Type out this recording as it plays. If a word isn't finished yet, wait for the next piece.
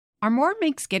Armoire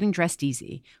makes getting dressed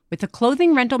easy. With a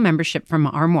clothing rental membership from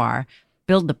Armoire,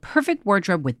 build the perfect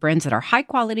wardrobe with brands that are high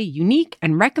quality, unique,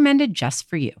 and recommended just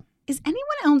for you. Is anyone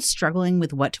else struggling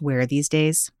with what to wear these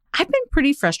days? I've been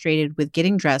pretty frustrated with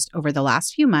getting dressed over the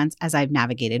last few months as I've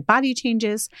navigated body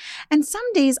changes, and some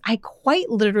days I quite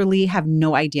literally have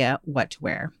no idea what to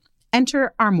wear.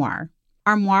 Enter Armoire.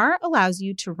 Armoire allows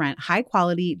you to rent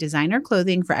high-quality designer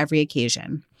clothing for every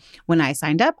occasion. When I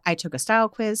signed up, I took a style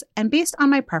quiz, and based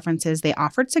on my preferences, they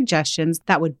offered suggestions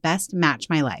that would best match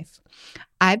my life.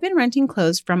 I've been renting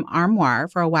clothes from Armoire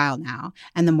for a while now,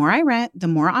 and the more I rent, the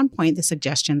more on point the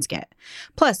suggestions get.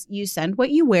 Plus, you send what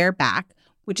you wear back,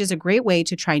 which is a great way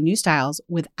to try new styles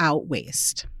without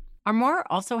waste. Armoire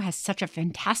also has such a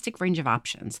fantastic range of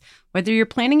options. Whether you're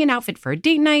planning an outfit for a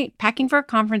date night, packing for a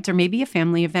conference, or maybe a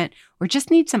family event, or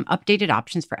just need some updated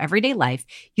options for everyday life,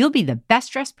 you'll be the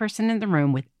best dressed person in the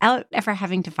room without ever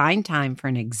having to find time for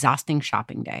an exhausting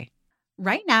shopping day.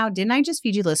 Right now, Didn't I Just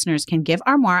Feed You listeners can give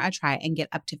Armoire a try and get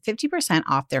up to 50%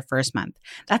 off their first month.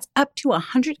 That's up to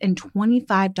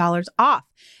 $125 off.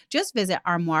 Just visit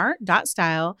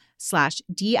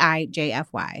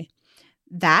armoire.style/DIJFY.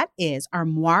 That is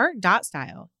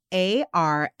armoire.style,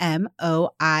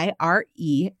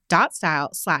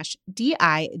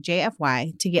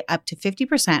 ARMOIRE.style/DIJFY to get up to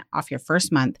 50% off your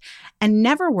first month and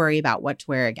never worry about what to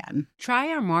wear again. Try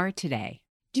Armoire today.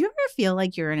 Do you ever feel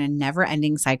like you're in a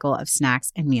never-ending cycle of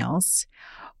snacks and meals?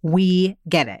 We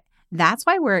get it. That's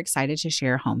why we're excited to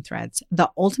share Home Threads,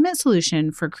 the ultimate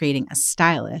solution for creating a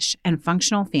stylish and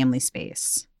functional family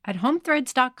space. At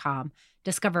homethreads.com,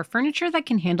 discover furniture that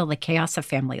can handle the chaos of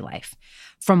family life.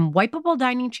 From wipeable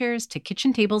dining chairs to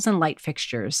kitchen tables and light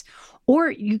fixtures.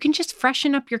 Or you can just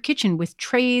freshen up your kitchen with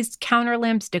trays, counter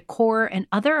lamps, decor, and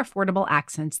other affordable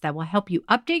accents that will help you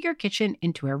update your kitchen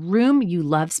into a room you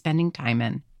love spending time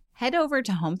in. Head over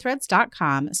to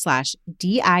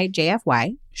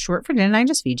homethreads.com/DIJFY, short for Didn't I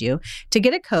Just Feed You, to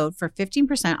get a code for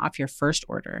 15% off your first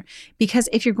order. Because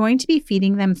if you're going to be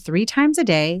feeding them 3 times a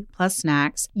day, plus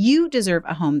snacks, you deserve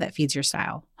a home that feeds your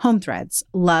style. Home Threads,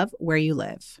 love where you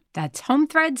live. That's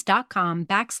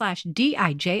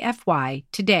homethreads.com/DIJFY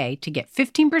today to get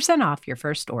 15% off your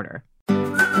first order.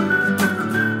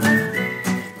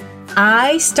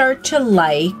 I start to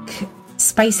like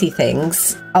spicy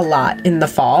things a lot in the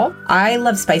fall. I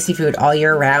love spicy food all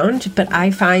year round, but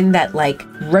I find that like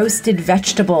roasted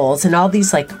vegetables and all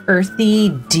these like earthy,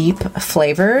 deep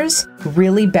flavors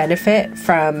really benefit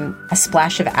from a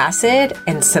splash of acid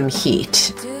and some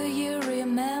heat.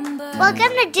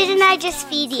 Welcome to Didn't I Just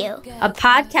Feed You? A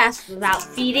podcast about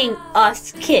feeding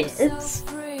us kids.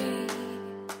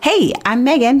 Hey, I'm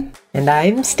Megan. And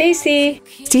I'm Stacy.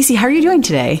 Stacy, how are you doing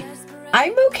today?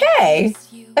 I'm okay.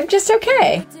 I'm just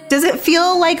okay. Does it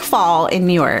feel like fall in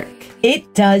New York?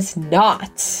 It does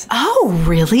not. Oh,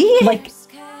 really? Like,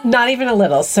 not even a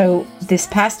little. So this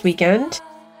past weekend,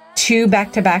 2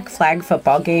 back-to-back flag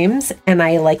football games, and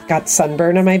I like got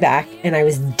sunburn on my back, and I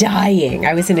was dying.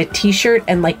 I was in a t-shirt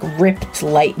and like ripped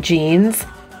light jeans,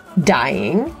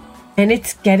 dying. And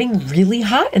it's getting really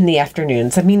hot in the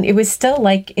afternoons. I mean, it was still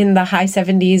like in the high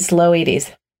 70s, low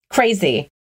 80s. Crazy.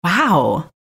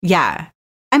 Wow. Yeah.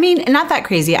 I mean, not that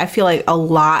crazy. I feel like a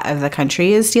lot of the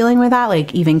country is dealing with that,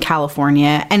 like even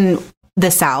California and the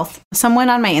South. Someone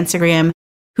on my Instagram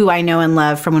who I know and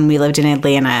love from when we lived in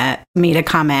Atlanta made a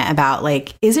comment about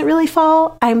like, is it really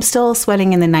fall? I'm still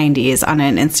sweating in the 90s on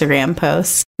an Instagram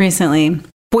post recently.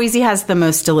 Boise has the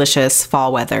most delicious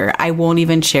fall weather. I won't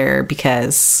even share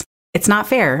because it's not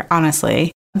fair,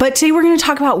 honestly. But today we're going to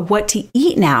talk about what to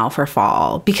eat now for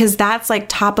fall, because that's like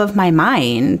top of my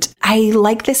mind. I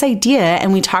like this idea.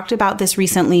 And we talked about this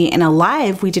recently in a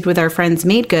live we did with our friends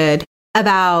Made Good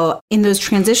about in those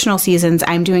transitional seasons,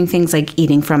 I'm doing things like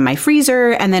eating from my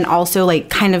freezer and then also like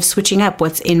kind of switching up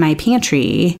what's in my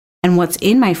pantry and what's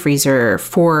in my freezer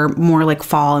for more like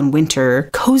fall and winter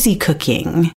cozy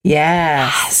cooking.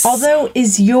 Yes. Although,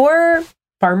 is your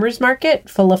farmer's market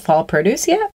full of fall produce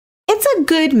yet? It's a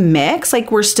good mix.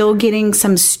 Like we're still getting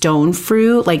some stone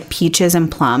fruit like peaches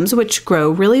and plums, which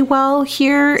grow really well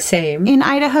here in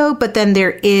Idaho. But then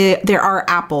there are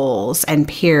apples and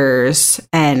pears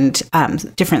and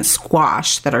different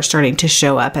squash that are starting to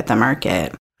show up at the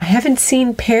market. I haven't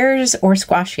seen pears or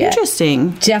squash yet. Interesting.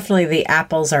 Definitely the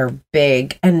apples are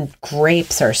big and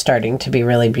grapes are starting to be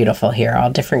really beautiful here. All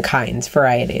different kinds,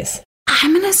 varieties.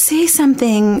 I'm going to say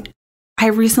something. I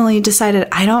recently decided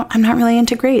I'm not really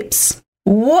into grapes.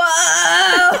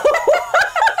 Whoa!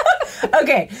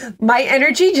 Okay, my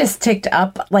energy just ticked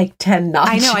up like 10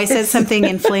 notches. I know. I said something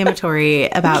inflammatory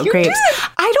about grapes. Did.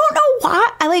 I don't know why.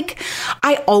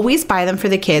 I always buy them for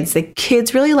the kids. The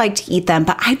kids really like to eat them,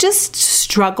 but I just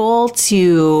struggle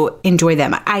to enjoy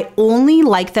them. I only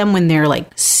like them when they're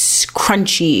like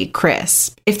crunchy,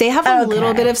 crisp. If they have a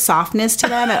little bit of softness to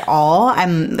them at all,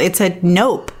 it's a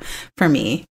nope for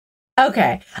me.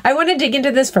 Okay, I want to dig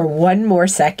into this for one more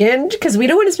second because we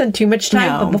don't want to spend too much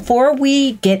time. No. But before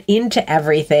we get into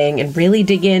everything and really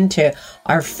dig into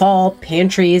our fall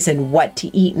pantries and what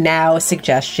to eat now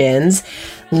suggestions,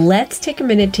 let's take a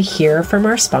minute to hear from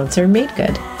our sponsor, Made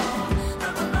Good.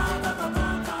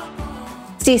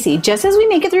 Stacey, just as we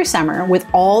make it through summer with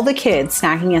all the kids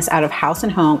snacking us out of house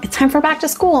and home, it's time for back to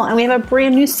school and we have a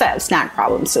brand new set of snack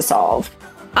problems to solve.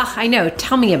 I know.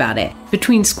 Tell me about it.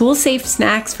 Between school-safe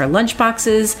snacks for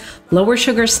lunchboxes, lower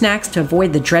sugar snacks to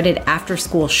avoid the dreaded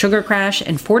after-school sugar crash,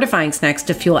 and fortifying snacks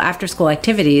to fuel after-school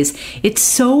activities, it's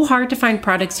so hard to find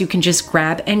products you can just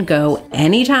grab and go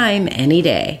anytime, any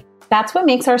day. That's what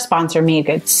makes our sponsor Made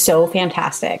Good so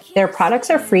fantastic. Their products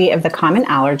are free of the common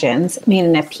allergens, made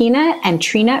in a peanut and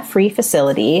tree nut-free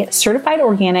facility, certified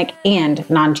organic and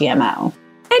non-GMO.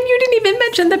 And you didn't even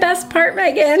mention the best part,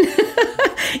 Megan.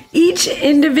 Each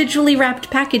individually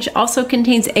wrapped package also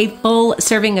contains a full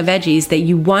serving of veggies that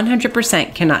you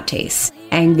 100% cannot taste.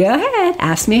 And go ahead,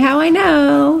 ask me how I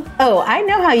know. Oh, I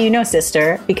know how you know,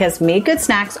 sister, because Made Good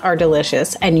snacks are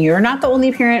delicious, and you're not the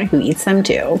only parent who eats them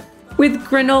too. With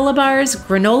granola bars,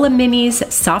 granola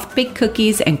minis, soft baked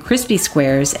cookies, and crispy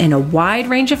squares in a wide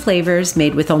range of flavors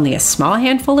made with only a small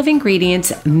handful of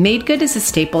ingredients, Made Good is a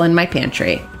staple in my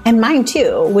pantry. And mine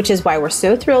too, which is why we're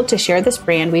so thrilled to share this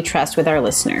brand we trust with our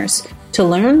listeners. To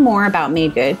learn more about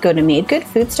Made Good, go to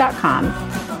madegoodfoods.com.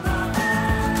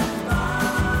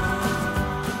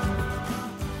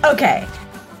 Okay,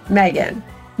 Megan.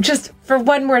 Just for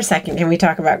one more second, can we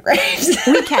talk about grapes?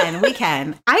 We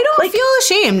can. I don't feel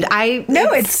ashamed.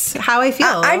 It's how I feel.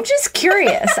 I'm just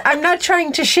curious. I'm not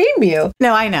trying to shame you.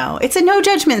 No, I know. It's a no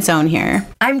judgment zone here.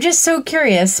 I'm just so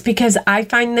curious because I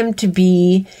find them to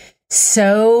be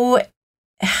so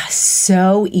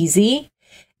easy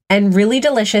and really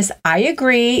delicious. I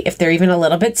agree. If they're even a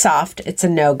little bit soft, it's a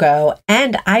no-go.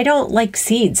 And I don't like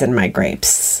seeds in my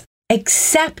grapes.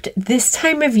 Except this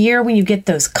time of year when you get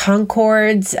those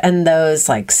Concords and those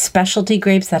like specialty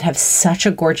grapes that have such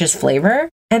a gorgeous flavor.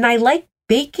 And I like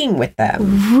baking with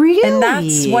them. Really? And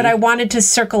that's what I wanted to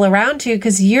circle around to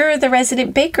because you're the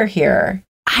resident baker here.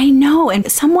 I know. And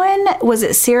someone, was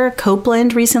it Sarah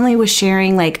Copeland recently, was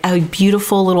sharing like a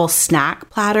beautiful little snack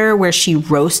platter where she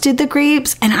roasted the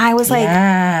grapes. And I was like,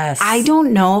 yes. I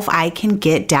don't know if I can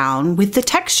get down with the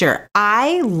texture.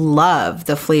 I love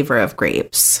the flavor of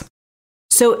grapes.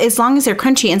 So as long as they're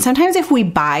crunchy, and sometimes if we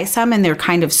buy some and they're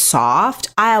kind of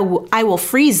soft, I will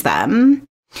freeze them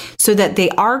so that they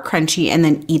are crunchy and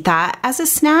then eat that as a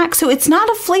snack. So it's not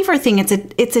a flavor thing. It's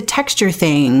a texture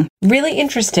thing. Really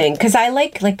interesting because I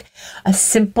like a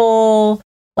simple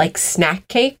like snack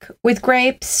cake with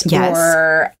grapes. Yes,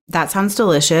 or that sounds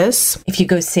delicious. If you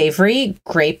go savory,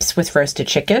 grapes with roasted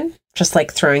chicken, just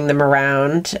like throwing them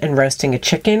around and roasting a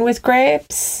chicken with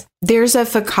grapes. There's a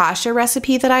focaccia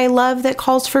recipe that I love that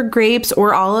calls for grapes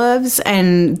or olives,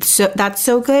 and so that's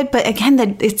so good. But again,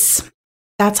 that's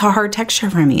a hard texture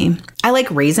for me. I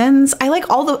like raisins. I like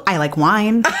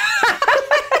wine.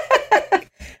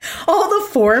 All the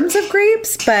forms of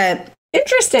grapes, but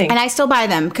interesting. And I still buy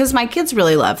them because my kids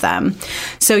really love them.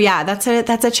 So yeah, that's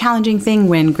a challenging thing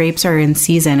when grapes are in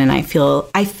season, and I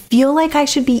feel like I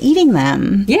should be eating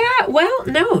them. Yeah. Well,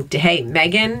 no. Hey,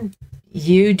 Megan.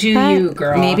 You do you,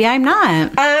 girl. Maybe I'm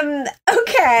not.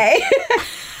 Okay.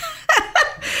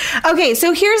 Okay,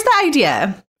 so here's the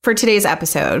idea for today's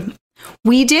episode.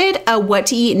 We did a what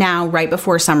to eat now right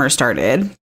before summer started,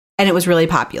 and it was really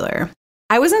popular.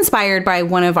 I was inspired by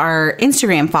one of our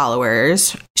Instagram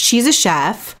followers. She's a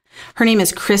chef. Her name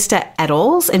is Krista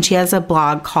Eddles, and she has a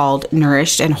blog called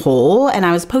Nourished and Whole. And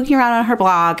I was poking around on her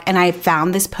blog, and I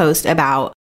found this post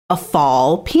about a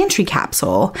fall pantry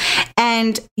capsule.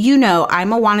 And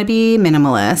I'm a wannabe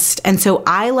minimalist. And so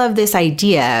I love this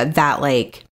idea that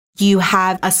like you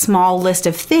have a small list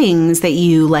of things that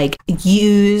you like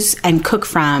use and cook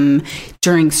from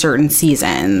during certain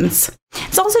seasons.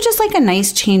 It's also just like a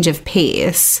nice change of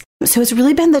pace. So it's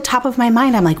really been the top of my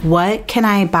mind. I'm like, what can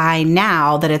I buy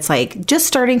now that it's like just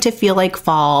starting to feel like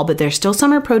fall, but there's still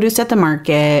summer produce at the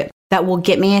market that will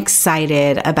get me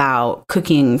excited about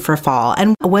cooking for fall,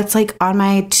 and what's like on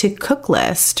my to cook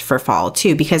list for fall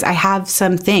too, because I have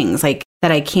some things like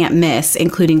that I can't miss,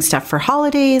 including stuff for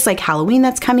holidays like Halloween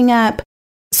that's coming up.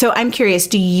 So I'm curious,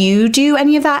 do you do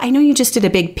any of that? I know you just did a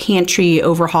big pantry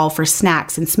overhaul for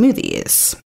snacks and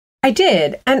smoothies. I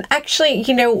did. And actually,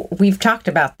 we've talked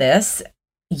about this.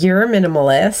 You're a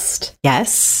minimalist.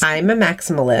 Yes. I'm a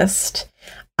maximalist.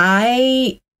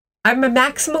 I'm a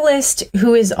maximalist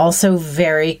who is also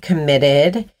very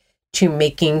committed to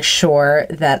making sure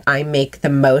that I make the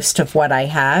most of what I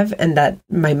have and that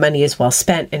my money is well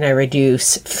spent and I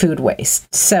reduce food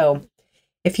waste. So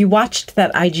if you watched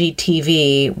that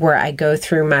IGTV where I go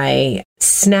through my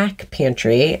snack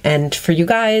pantry, and for you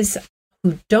guys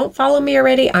who don't follow me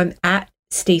already, I'm at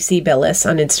Stacey Billis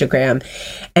on Instagram,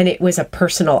 and it was a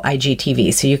personal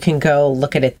IGTV. So you can go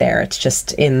look at it there. It's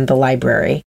just in the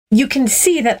library. You can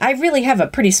see that I really have a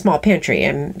pretty small pantry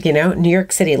in, New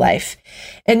York City life.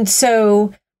 And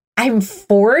so I'm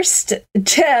forced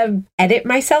to edit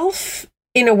myself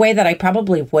in a way that I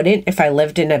probably wouldn't if I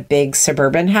lived in a big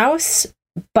suburban house.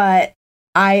 But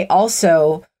I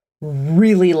also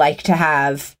really like to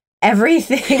have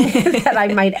everything that I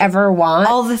might ever want.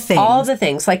 All the things. All the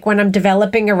things. Like when I'm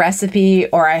developing a recipe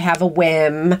or I have a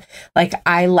whim, like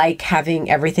I like having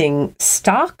everything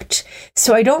stocked.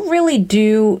 So I don't really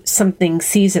do something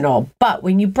seasonal. But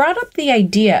when you brought up the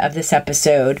idea of this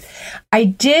episode, I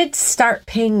did start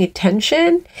paying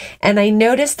attention, and I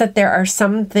noticed that there are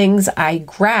some things I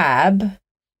grab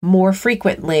more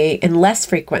frequently and less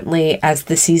frequently as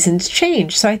the seasons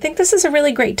change. So I think this is a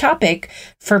really great topic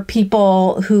for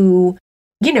people who,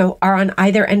 are on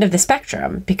either end of the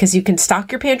spectrum, because you can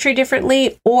stock your pantry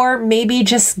differently, or maybe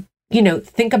just,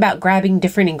 think about grabbing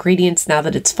different ingredients now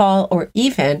that it's fall, or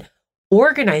even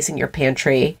organizing your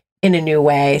pantry in a new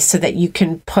way so that you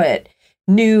can put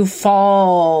new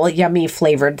fall yummy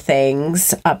flavored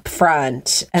things up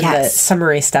front and the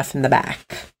summery stuff in the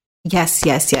back. Yes,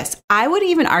 yes, yes. I would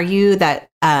even argue that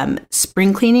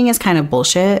spring cleaning is kind of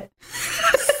bullshit.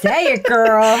 Say it,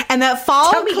 girl. And that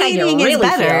fall cleaning is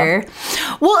better.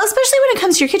 Well, especially when it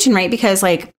comes to your kitchen, right? Because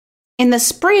like in the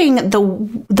spring,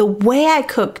 the way I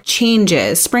cook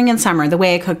changes. Spring and summer, the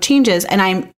way I cook changes. And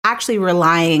I'm actually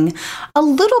relying a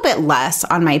little bit less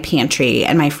on my pantry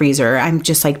and my freezer. I'm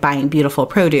just like buying beautiful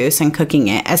produce and cooking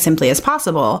it as simply as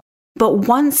possible. But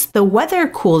once the weather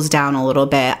cools down a little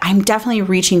bit, I'm definitely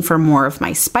reaching for more of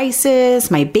my spices,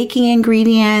 my baking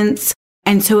ingredients.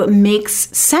 And so it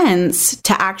makes sense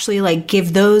to actually like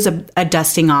give those a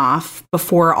dusting off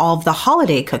before all of the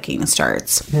holiday cooking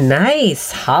starts.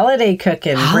 Nice. Holiday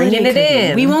cooking. Bringing it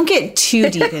in. We won't get too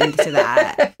deep into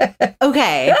that.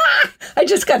 Okay. I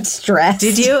just got stressed.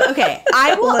 Did you? Okay.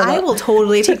 I will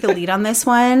totally take the lead on this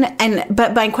one.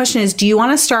 But my question is, do you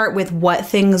want to start with what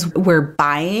things we're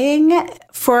buying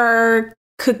for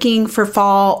cooking for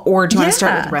fall, or do you want to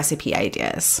start with recipe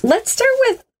ideas? Let's start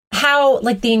with how,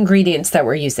 like, the ingredients that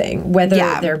we're using, whether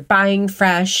they're buying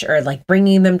fresh or like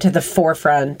bringing them to the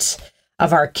forefront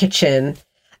of our kitchen.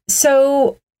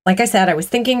 So, like I said, I was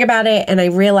thinking about it and I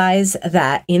realized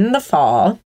that in the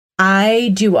fall,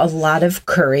 I do a lot of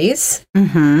curries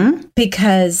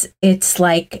because it's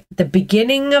like the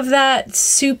beginning of that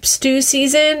soup stew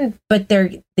season, but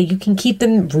you can keep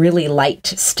them really light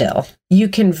still. You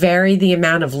can vary the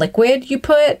amount of liquid you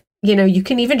put. You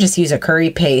can even just use a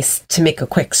curry paste to make a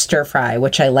quick stir fry,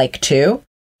 which I like too.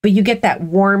 But you get that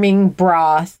warming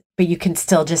broth, but you can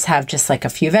still just have just like a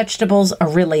few vegetables, a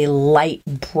really light,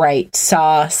 bright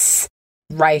sauce,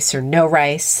 rice or no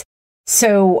rice.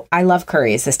 So I love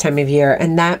curries this time of year,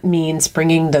 and that means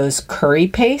bringing those curry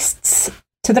pastes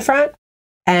to the front.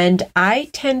 And I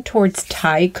tend towards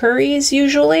Thai curries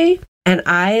usually. And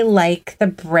I like the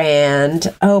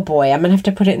brand. Oh boy, I'm going to have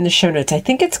to put it in the show notes. I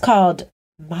think it's called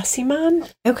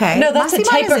Masiman? Okay. No, that's a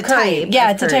type of curry.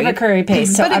 Yeah, it's a type of curry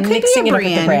paste. So I'm mixing it up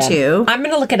with the brand too. I'm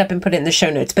going to look it up and put it in the show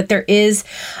notes. But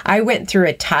I went through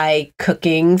a Thai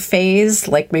cooking phase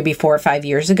like maybe 4 or 5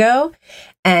 years ago.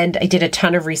 And I did a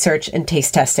ton of research and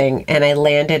taste testing. And I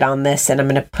landed on this, and I'm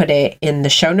going to put it in the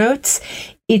show notes.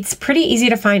 It's pretty easy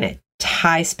to find at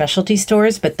Thai specialty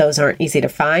stores, but those aren't easy to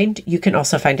find. You can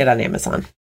also find it on Amazon.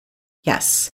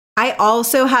 Yes. I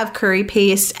also have curry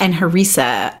paste and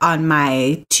harissa on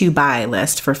my to-buy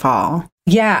list for fall.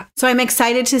 Yeah. So I'm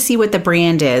excited to see what the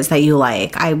brand is that you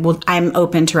like. I'm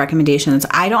open to recommendations.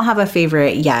 I don't have a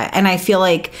favorite yet. And I feel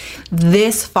like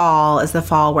this fall is the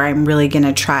fall where I'm really going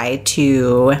to try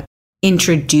to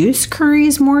introduce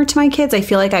curries more to my kids. I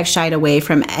feel like I've shied away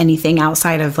from anything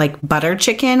outside of like butter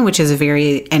chicken, which is a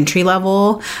very entry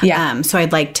level. Yeah. So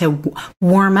I'd like to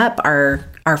warm up our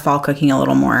fall cooking a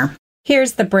little more.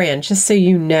 Here's the brand, just so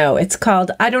you know. It's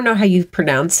called, I don't know how you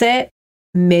pronounce it,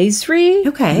 Maesri.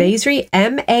 Okay. Maesri,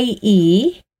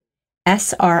 Maesri.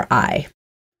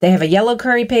 They have a yellow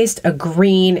curry paste, a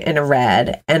green, and a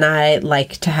red. And I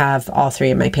like to have all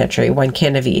three in my pantry, 1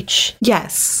 can of each.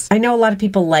 Yes. I know a lot of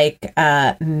people like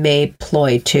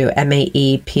Mayploy too,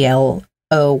 Maeploy,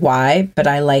 but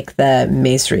I like the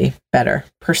Maesri better,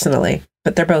 personally.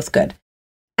 But they're both good.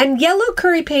 And yellow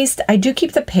curry paste, I do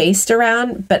keep the paste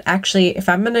around, but actually, if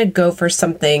I'm going to go for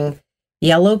something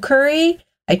yellow curry,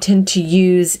 I tend to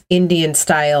use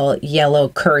Indian-style yellow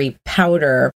curry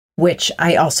powder, which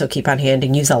I also keep on hand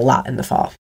and use a lot in the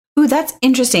fall. Ooh, that's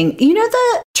interesting. You know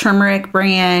the turmeric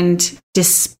brand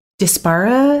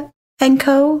Diaspora &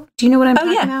 Co? Do you know what I'm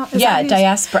talking about? Yeah,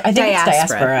 Diaspora. I think it's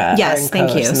Diaspora. Yes,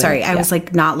 thank you. Sorry, I was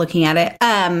like not looking at it.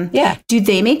 Yeah. Do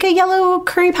they make a yellow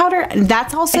curry powder?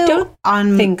 That's also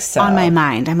on my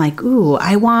mind. I'm like, ooh,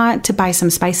 I want to buy some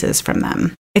spices from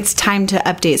them. It's time to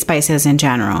update spices in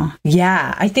general.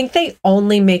 Yeah, I think they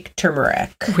only make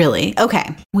turmeric. Really?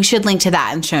 Okay. We should link to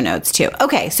that in show notes too.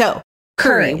 Okay, so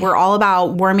curry. We're all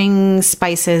about warming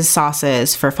spices,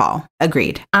 sauces for fall.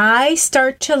 Agreed. I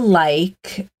start to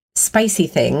like spicy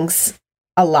things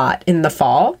a lot in the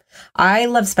fall. I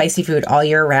love spicy food all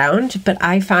year round, but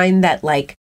I find that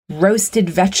like roasted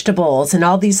vegetables and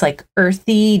all these like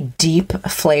earthy, deep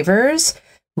flavors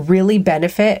really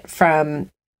benefit from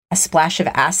a splash of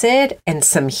acid and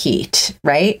some heat,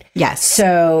 right? Yes.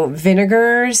 So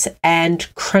vinegars and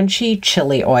crunchy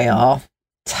chili oil,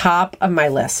 top of my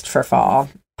list for fall.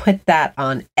 Put that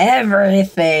on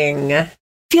everything. I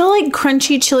feel like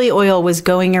crunchy chili oil was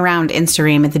going around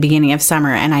Instagram at the beginning of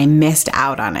summer and I missed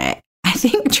out on it. I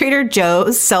think Trader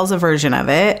Joe's sells a version of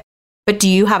it, but do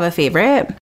you have a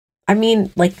favorite? I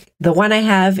mean, like the one I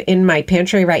have in my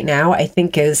pantry right now, I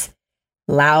think is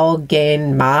Lao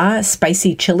Gan Ma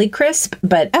Spicy Chili Crisp,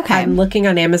 but I'm looking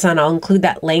on Amazon. I'll include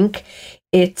that link.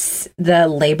 The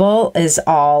label is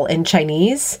all in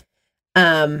Chinese.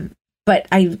 But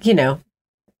I'll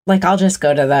just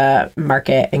go to the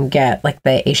market and get like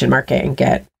the Asian market and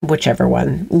get whichever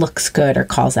one looks good or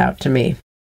calls out to me.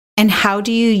 And how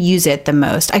do you use it the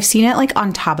most? I've seen it like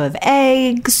on top of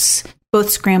eggs, both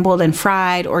scrambled and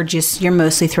fried, or just you're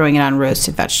mostly throwing it on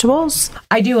roasted vegetables?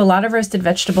 I do a lot of roasted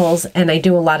vegetables and I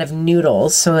do a lot of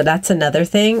noodles. So that's another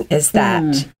thing is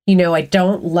that, I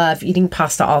don't love eating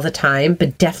pasta all the time,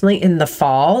 but definitely in the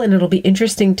fall. And it'll be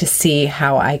interesting to see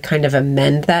how I kind of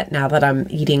amend that now that I'm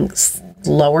eating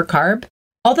lower carb.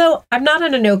 Although I'm not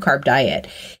on a no carb diet.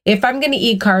 If I'm going to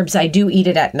eat carbs, I do eat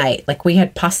it at night. Like we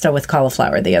had pasta with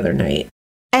cauliflower the other night.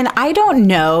 And I don't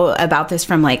know about this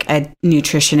from like a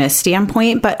nutritionist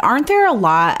standpoint, but aren't there a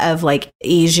lot of like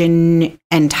Asian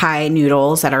and Thai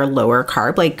noodles that are lower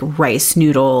carb, like rice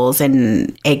noodles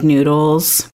and egg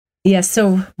noodles? Yeah,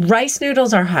 so rice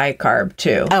noodles are high carb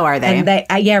too. Oh, are they?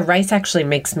 And rice actually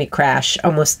makes me crash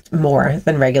almost more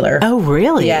than regular. Oh,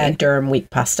 really? Yeah, durum wheat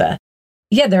pasta.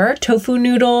 Yeah, there are tofu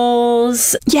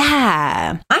noodles.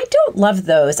 Yeah. I don't love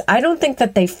those. I don't think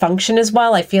that they function as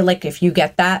well. I feel like if you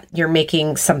get that, you're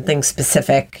making something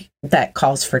specific that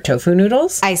calls for tofu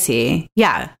noodles. I see.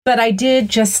 Yeah. But I did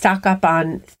just stock up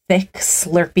on thick,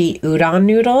 slurpy udon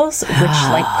noodles, which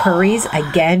like curries,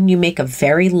 again, you make a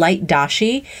very light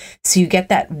dashi. So you get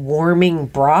that warming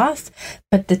broth,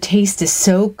 but the taste is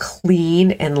so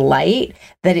clean and light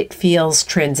that it feels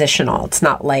transitional. It's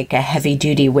not like a heavy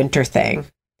duty winter thing.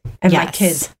 And my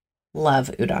kids love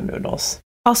udon noodles.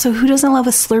 Also, who doesn't love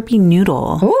a slurpy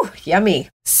noodle? Ooh, yummy.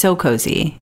 So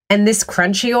cozy. And this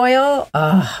crunchy oil,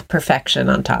 perfection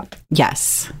on top.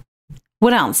 Yes.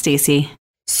 What else, Stacey?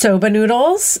 Soba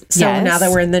noodles. So now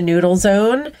that we're in the noodle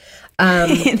zone.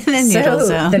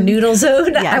 The noodle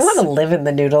zone. Yes. I want to live in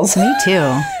the noodles. Me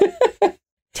too.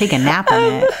 Take a nap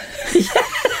in it.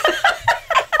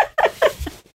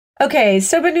 Okay,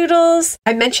 soba noodles.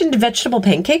 I mentioned vegetable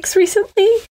pancakes recently,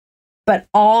 but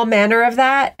all manner of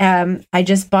that. I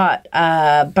just bought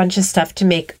a bunch of stuff to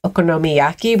make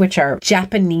okonomiyaki, which are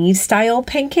Japanese-style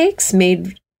pancakes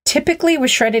made typically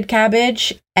with shredded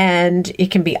cabbage, and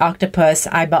it can be octopus.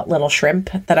 I bought little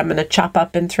shrimp that I'm going to chop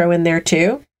up and throw in there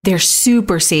too. They're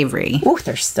super savory. Ooh,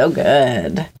 they're so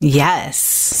good. Yes.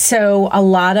 So a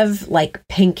lot of like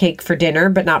pancake for dinner,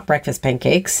 but not breakfast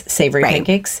pancakes, savory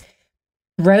pancakes.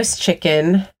 Roast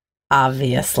chicken,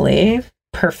 obviously.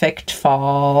 Perfect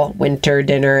fall, winter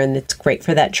dinner, and it's great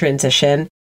for that transition.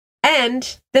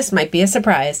 And this might be a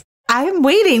surprise. I'm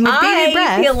waiting with bated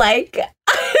breath. I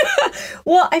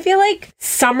feel like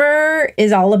summer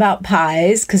is all about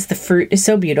pies because the fruit is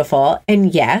so beautiful.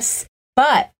 And yes,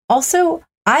 but also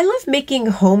I love making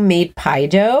homemade pie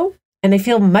dough. And I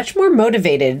feel much more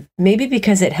motivated, maybe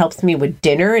because it helps me with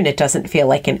dinner and it doesn't feel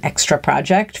like an extra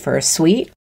project for a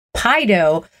sweet. Pie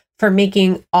dough for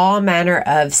making all manner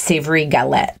of savory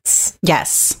galettes.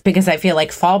 Yes. Because I feel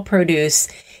like fall produce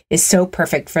is so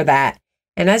perfect for that.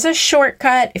 And as a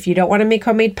shortcut, if you don't want to make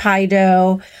homemade pie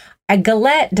dough, a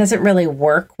galette doesn't really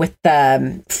work with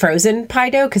the frozen pie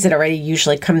dough because it already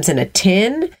usually comes in a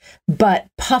tin. But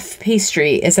puff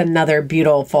pastry is another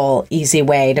beautiful, easy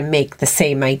way to make the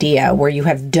same idea where you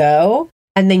have dough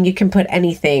and then you can put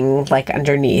anything like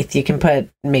underneath. You can put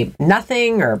maybe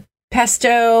nothing or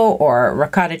pesto or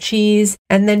ricotta cheese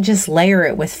and then just layer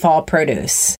it with fall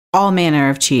produce. All manner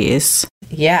of cheese.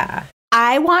 Yeah.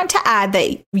 I want to add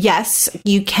that, yes,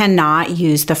 you cannot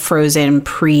use the frozen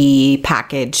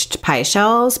pre-packaged pie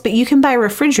shells, but you can buy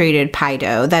refrigerated pie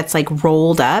dough that's like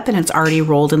rolled up and it's already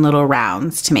rolled in little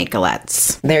rounds to make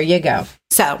galettes. There you go.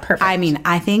 So, perfect. I mean,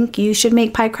 I think you should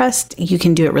make pie crust. You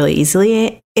can do it really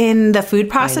easily in the food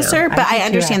processor, but I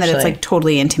understand that it's like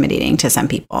totally intimidating to some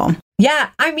people.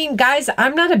 Yeah. I mean, guys,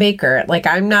 I'm not a baker. Like,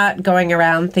 I'm not going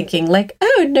around thinking like,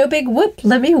 oh, no big whoop.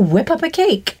 Let me whip up a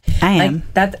cake. I am.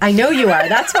 Like, that, I know you are.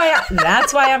 That's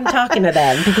why I'm talking to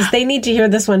them because they need to hear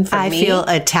this one from me. I feel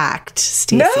attacked,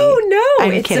 Stacey. No,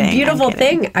 it's kidding. A beautiful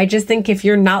thing. I just think if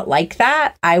you're not like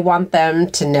that, I want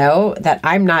them to know that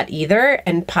I'm not either.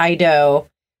 And pie dough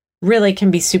really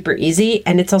can be super easy.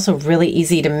 And it's also really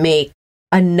easy to make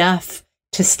enough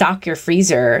to stock your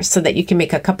freezer so that you can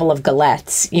make a couple of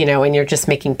galettes, and you're just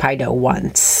making pie dough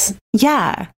once.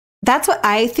 Yeah. That's what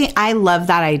I think. I love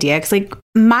that idea because like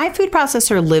my food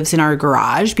processor lives in our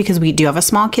garage because we do have a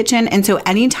small kitchen. And so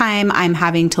anytime I'm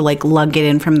having to like lug it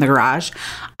in from the garage,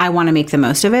 I want to make the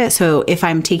most of it. So if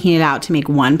I'm taking it out to make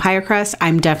one pie crust,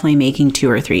 I'm definitely making 2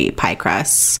 or 3 pie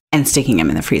crusts and sticking them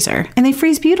in the freezer. And they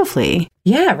freeze beautifully.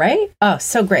 Yeah, right? Oh,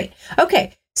 so great.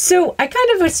 Okay. So I kind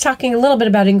of was talking a little bit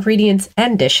about ingredients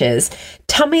and dishes.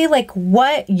 Tell me like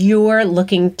what you're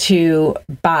looking to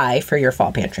buy for your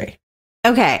fall pantry.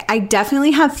 Okay, I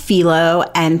definitely have phyllo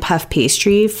and puff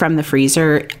pastry from the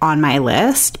freezer on my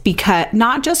list because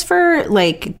not just for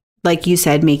like you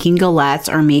said, making galettes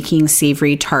or making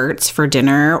savory tarts for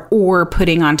dinner or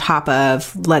putting on top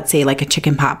of, let's say, like a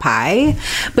chicken pot pie,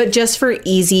 but just for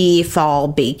easy fall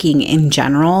baking in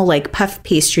general. Like puff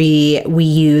pastry, we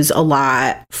use a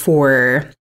lot for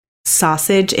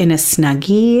sausage in a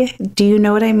Snuggie. Do you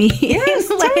know what I mean? Yes,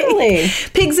 like, totally.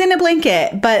 Pigs in a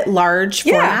blanket, but large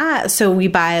format. So we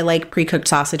buy like pre-cooked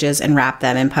sausages and wrap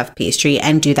them in puff pastry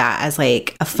and do that as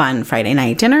like a fun Friday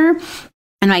night dinner.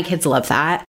 And my kids love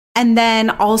that. And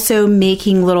then also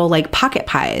making little like pocket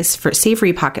pies for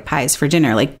savory pocket pies for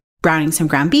dinner, like browning some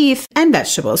ground beef and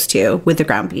vegetables too with the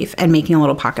ground beef and making a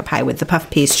little pocket pie with the puff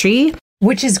pastry.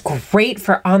 Which is great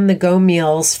for on-the-go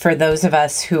meals for those of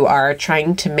us who are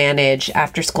trying to manage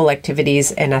after-school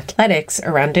activities and athletics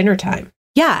around dinner time.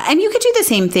 Yeah, and you could do the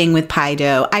same thing with pie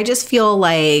dough. I just feel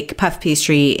like puff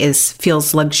pastry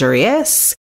feels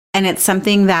luxurious. And it's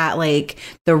something that like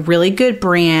the really good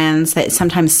brands that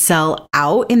sometimes sell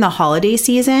out in the holiday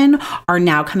season are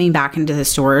now coming back into the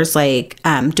stores. Like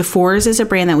DeFore's is a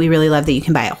brand that we really love that you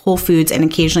can buy at Whole Foods and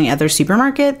occasionally other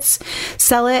supermarkets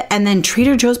sell it. And then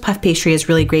Trader Joe's puff pastry is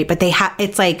really great, but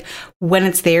it's like when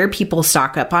it's there, people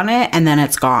stock up on it and then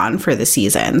it's gone for the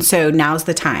season. So now's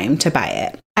the time to buy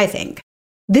it, I think.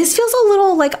 This feels a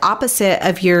little like opposite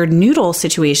of your noodle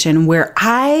situation where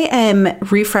I am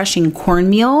refreshing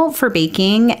cornmeal for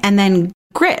baking and then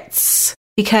grits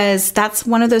because that's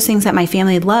one of those things that my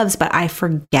family loves, but I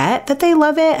forget that they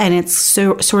love it. And it's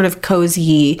so sort of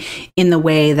cozy in the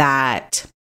way that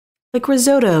like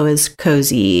risotto is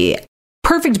cozy.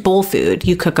 Perfect bowl food.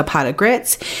 You cook a pot of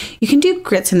grits. You can do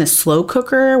grits in the slow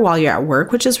cooker while you're at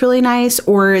work, which is really nice.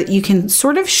 Or you can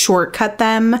sort of shortcut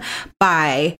them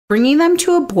by bringing them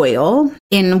to a boil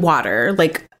in water.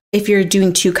 Like if you're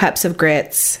doing 2 cups of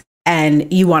grits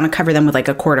and you want to cover them with like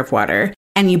a quart of water.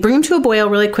 And you bring them to a boil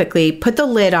really quickly, put the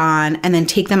lid on, and then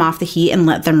take them off the heat and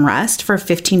let them rest for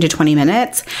 15 to 20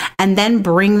 minutes. And then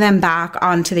bring them back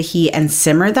onto the heat and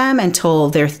simmer them until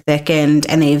they're thickened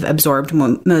and they've absorbed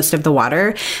most of the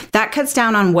water. That cuts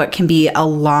down on what can be a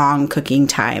long cooking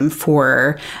time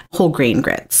for whole grain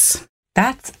grits.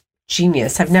 That's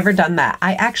genius. I've never done that.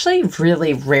 I actually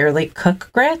really rarely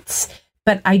cook grits,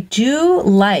 but I do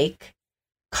like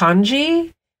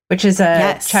congee, which is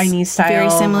a Chinese style very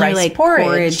similar, rice like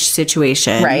porridge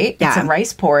situation. Right? Yeah. It's a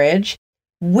rice porridge.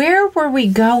 Where were we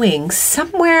going?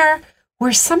 Somewhere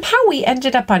where somehow we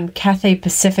ended up on Cathay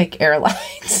Pacific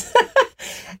Airlines.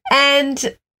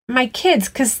 And my kids,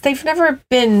 because they've never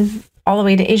been all the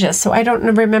way to Asia, so I don't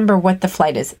remember what the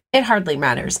flight is. It hardly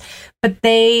matters. But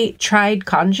they tried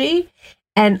congee,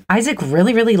 and Isaac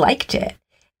really, really liked it.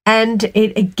 And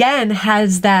it again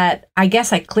has that, I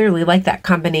guess I clearly like that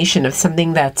combination of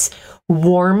something that's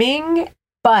warming,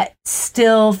 but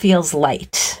still feels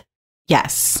light.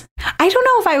 Yes. I don't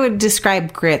know if I would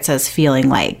describe grits as feeling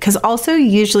light, because also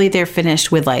usually they're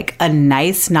finished with like a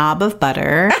nice knob of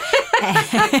butter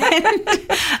and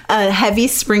a heavy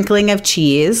sprinkling of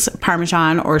cheese,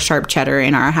 Parmesan or sharp cheddar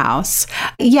in our house.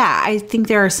 Yeah, I think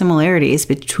there are similarities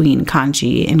between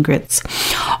congee and grits,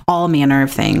 all manner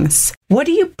of things. What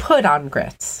do you put on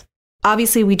grits?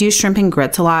 Obviously, we do shrimp and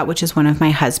grits a lot, which is one of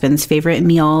my husband's favorite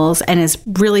meals and is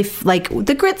really like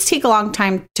the grits take a long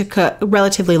time to cook, a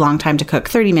relatively long time to cook,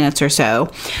 30 minutes or so,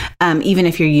 even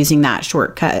if you're using that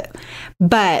shortcut.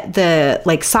 But the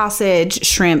like sausage,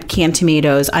 shrimp, canned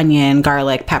tomatoes, onion,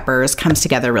 garlic, peppers comes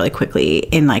together really quickly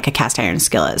in like a cast iron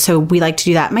skillet. So we like to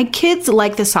do that. My kids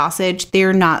like the sausage. They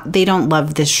don't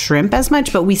love the shrimp as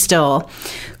much, but we still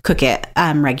cook it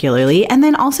regularly. And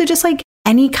then also just like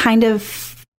any kind of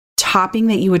topping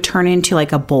that you would turn into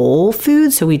like a bowl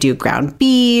food. So we do ground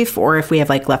beef, or if we have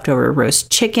like leftover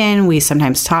roast chicken, we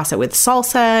sometimes toss it with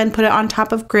salsa and put it on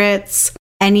top of grits.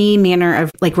 Any manner of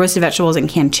like roasted vegetables and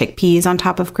canned chickpeas on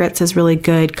top of grits is really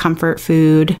good comfort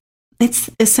food.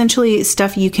 It's essentially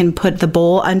stuff you can put the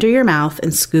bowl under your mouth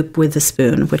and scoop with a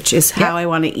spoon, which is how I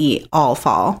want to eat all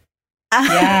fall.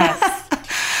 Yes.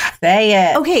 Say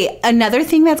it. Okay, another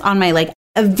thing that's on my like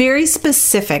a very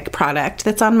specific product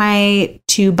that's on my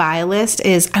to buy list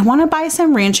is I want to buy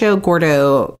some Rancho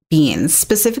Gordo beans,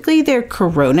 specifically their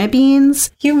Corona beans.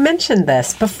 You mentioned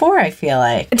this before, I feel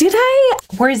like. Did I?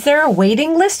 Was there a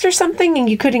waiting list or something and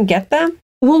you couldn't get them?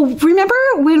 Well, remember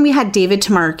when we had David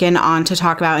Tamarkin on to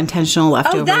talk about intentional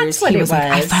leftovers? Oh, that's what he it was.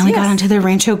 Like, I finally got onto the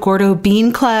Rancho Gordo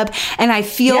Bean Club, and I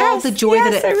feel the joy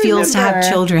that it feels to have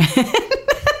children.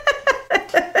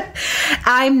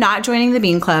 I'm not joining the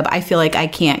Bean Club. I feel like I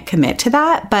can't commit to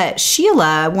that. But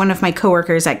Sheila, one of my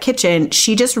coworkers at Kitchen,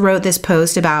 she just wrote this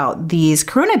post about these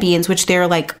Corona beans, which they're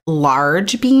like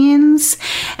large beans,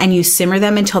 and you simmer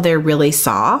them until they're really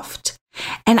soft.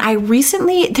 And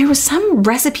there was some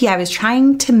recipe I was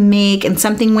trying to make and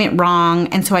something went wrong.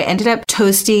 And so I ended up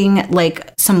toasting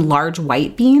like some large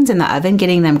white beans in the oven,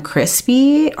 getting them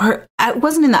crispy. Or it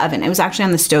wasn't in the oven. It was actually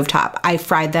on the stovetop. I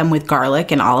fried them with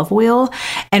garlic and olive oil.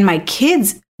 And my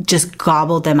kids just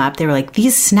gobbled them up. They were like,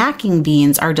 these snacking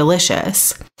beans are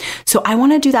delicious. So I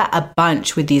want to do that a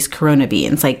bunch with these Corona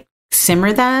beans, like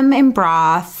simmer them in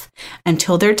broth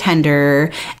until they're tender,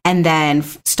 and then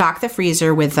stock the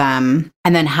freezer with them,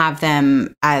 and then have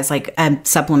them as like a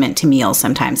supplement to meals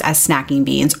sometimes as snacking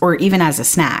beans or even as a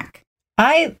snack.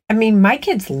 I mean, my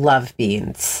kids love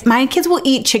beans. My kids will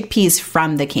eat chickpeas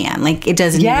from the can. Like it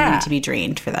doesn't even need to be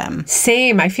drained for them.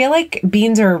 Same. I feel like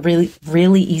beans are a really,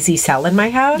 really easy sell in my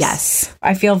house. Yes.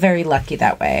 I feel very lucky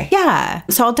that way. Yeah.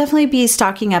 So I'll definitely be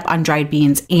stocking up on dried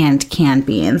beans and canned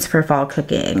beans for fall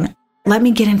cooking. Let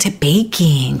me get into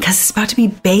baking because it's about to be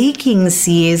baking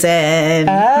season.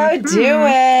 Oh, do it. You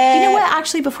know what?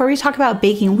 Actually, before we talk about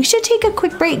baking, we should take a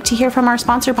quick break to hear from our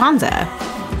sponsor, Banza.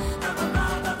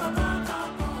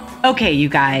 Okay, you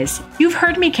guys, you've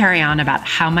heard me carry on about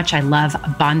how much I love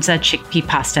Banza chickpea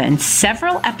pasta in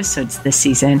several episodes this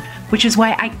season, which is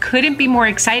why I couldn't be more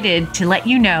excited to let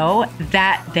you know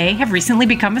that they have recently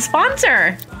become a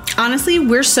sponsor. Honestly,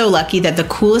 we're so lucky that the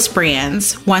coolest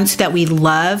brands, ones that we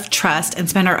love, trust, and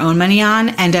spend our own money on,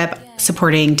 end up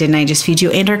supporting Didn't I Just Feed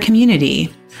You and our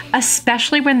community.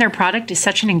 Especially when their product is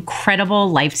such an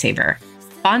incredible lifesaver.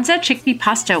 Banza chickpea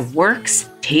pasta works,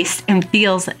 tastes, and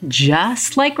feels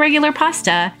just like regular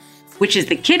pasta, which is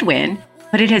the kid win,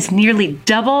 but it has nearly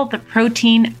double the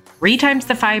protein, 3 times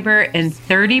the fiber, and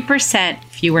 30%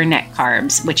 fewer net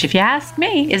carbs, which, if you ask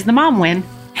me, is the mom win.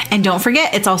 And don't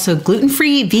forget, it's also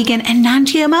gluten-free, vegan, and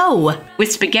non-GMO.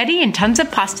 With spaghetti and tons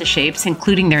of pasta shapes,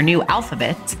 including their new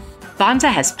alphabets,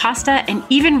 Banza has pasta and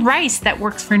even rice that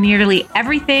works for nearly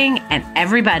everything and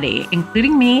everybody,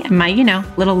 including me and my,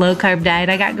 little low-carb diet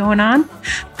I got going on.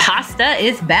 Pasta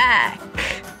is back.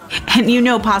 And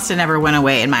pasta never went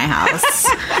away in my house.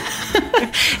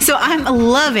 So I'm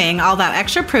loving all that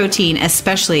extra protein,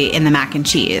 especially in the mac and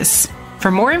cheese. For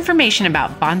more information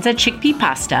about Banza chickpea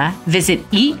pasta, visit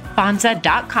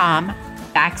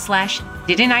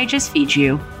eatbanza.com/Didn't I Just Feed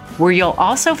You, where you'll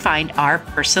also find our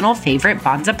personal favorite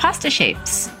Banza pasta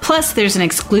shapes. Plus, there's an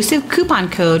exclusive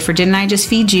coupon code for Didn't I Just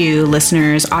Feed You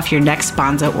listeners off your next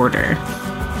Banza order.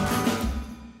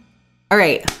 All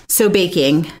right, so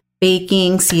baking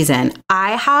season.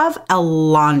 I have a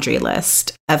laundry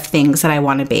list of things that I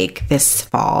want to bake this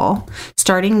fall,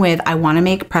 starting with I want to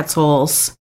make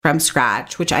pretzels from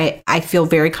scratch, which I feel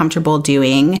very comfortable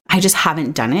doing. I just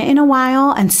haven't done it in a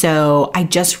while. And so I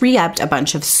just re-upped a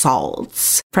bunch of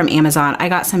salts from Amazon. I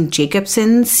got some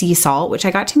Jacobsen sea salt, which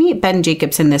I got to meet Ben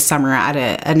Jacobsen this summer at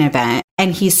an event.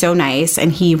 And he's so nice.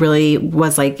 And he really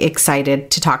was like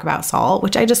excited to talk about salt,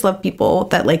 which I just love people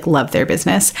that like love their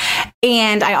business.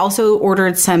 And I also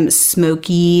ordered some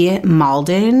smoky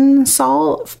Maldon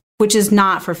salt, which is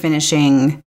not for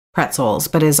finishing pretzels,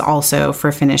 but is also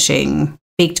for finishing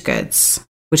baked goods,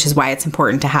 which is why it's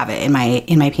important to have it in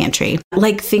my pantry.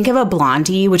 Like think of a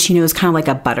Blondie, which you know is kind of like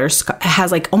a butterscotch,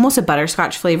 has like almost a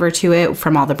butterscotch flavor to it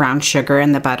from all the brown sugar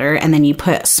and the butter, and then you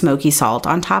put smoky salt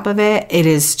on top of it. It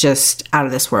is just out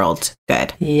of this world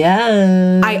good.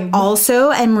 Yeah. I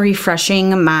also am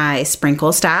refreshing my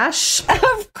sprinkle stash.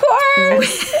 Of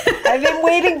course. I've been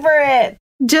waiting for it.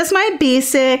 Just my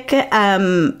basic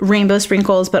rainbow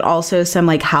sprinkles, but also some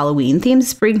like Halloween themed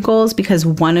sprinkles, because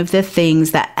one of the things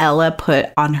that Ella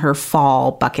put on her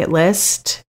fall bucket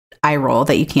list, eye roll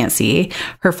that you can't see,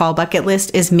 her fall bucket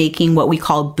list is making what we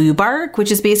call boo bark,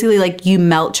 which is basically like you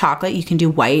melt chocolate. You can do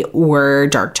white or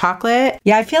dark chocolate.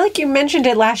 Yeah, I feel like you mentioned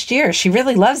it last year. She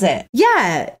really loves it.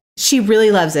 Yeah, she really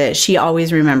loves it. She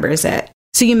always remembers it.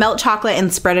 So you melt chocolate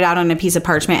and spread it out on a piece of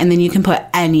parchment, and then you can put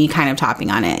any kind of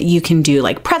topping on it. You can do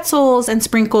like pretzels and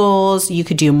sprinkles. You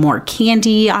could do more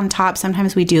candy on top.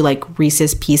 Sometimes we do like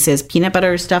Reese's Pieces peanut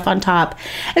butter stuff on top.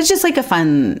 It's just like a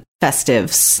fun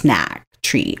festive snack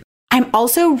treat. I'm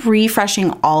also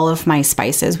refreshing all of my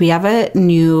spices. We have a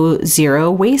new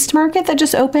zero waste market that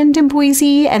just opened in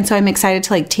Boise. And so I'm excited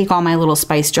to like take all my little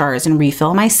spice jars and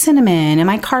refill my cinnamon and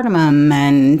my cardamom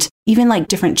and even like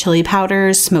different chili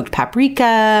powders, smoked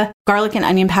paprika, garlic and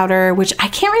onion powder, which I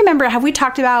can't remember. Have we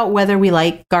talked about whether we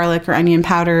like garlic or onion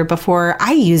powder before?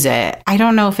 I use it. I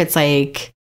don't know if it's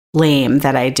like lame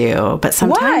that I do, but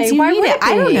sometimes you need it.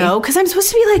 I don't know, because I'm supposed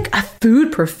to be like a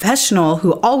food professional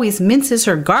who always minces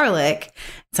her garlic.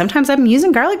 Sometimes I'm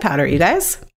using garlic powder, you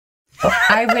guys.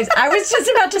 I was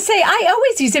just about to say I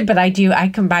always use it, but I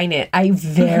combine it. I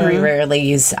very rarely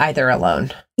use either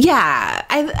alone. Yeah,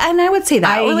 I would say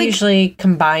that. I usually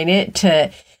combine it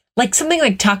to like something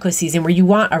like taco season where you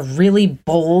want a really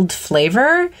bold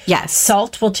flavor. Yes.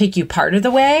 Salt will take you part of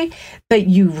the way, but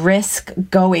you risk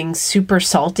going super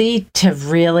salty to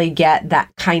really get that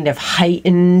kind of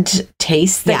heightened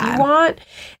taste that you want.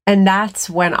 And that's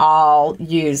when I'll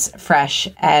use fresh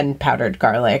and powdered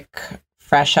garlic,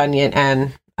 fresh onion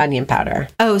and onion powder.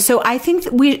 Oh, so I think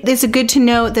it's good to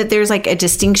note that there's like a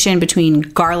distinction between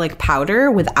garlic powder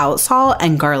without salt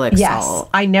and garlic salt.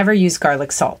 I never use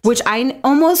garlic salt. Which I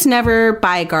almost never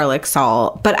buy garlic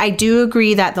salt, but I do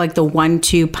agree that like the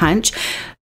 1-2 punch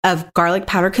of garlic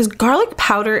powder, because garlic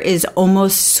powder is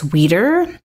almost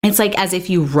sweeter. It's like as if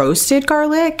you roasted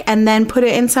garlic and then put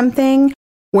it in something.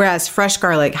 Whereas fresh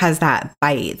garlic has that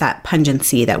bite, that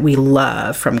pungency that we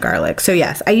love from garlic. So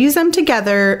yes, I use them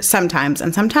together sometimes,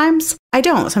 and sometimes I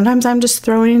don't. Sometimes I'm just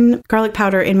throwing garlic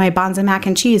powder in my Bonza mac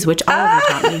and cheese, which Oliver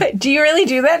taught me. Do you really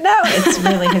do that now? It's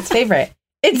really his favorite.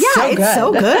 It's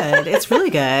so good. It's really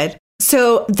good.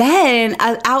 So then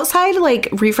outside like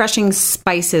refreshing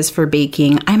spices for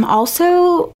baking, I'm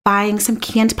also buying some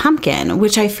canned pumpkin,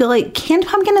 which I feel like canned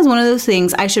pumpkin is one of those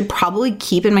things I should probably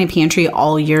keep in my pantry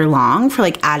all year long for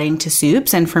like adding to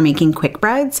soups and for making quick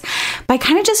breads, but I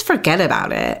kind of just forget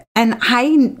about it. And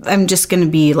I'm just going to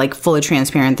be like fully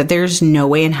transparent that there's no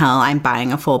way in hell I'm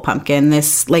buying a full pumpkin,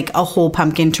 this like a whole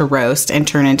pumpkin to roast and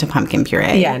turn into pumpkin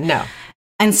puree. Yeah, no.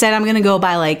 Instead, I'm going to go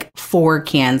buy like 4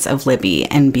 cans of Libby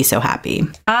and be so happy.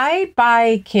 I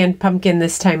buy canned pumpkin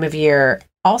this time of year.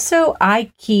 Also,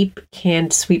 I keep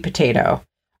canned sweet potato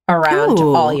around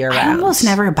all year round. I almost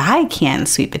never buy canned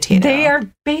sweet potato. They are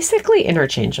basically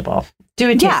interchangeable.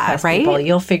 Do a taste test, right? People.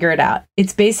 You'll figure it out.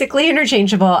 It's basically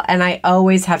interchangeable, and I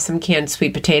always have some canned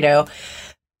sweet potato,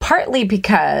 partly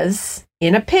because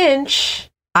in a pinch,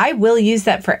 I will use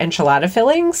that for enchilada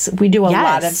fillings. We do a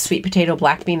lot of sweet potato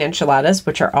black bean enchiladas,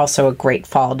 which are also a great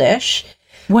fall dish.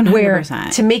 100%. Where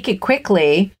to make it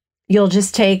quickly, you'll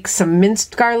just take some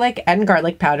minced garlic and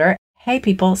garlic powder. Hey,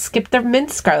 people, skip the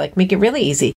minced garlic. Make it really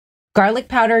easy. Garlic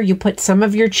powder, you put some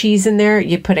of your cheese in there.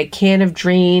 You put a can of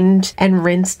drained and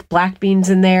rinsed black beans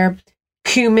in there.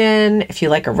 Cumin, if you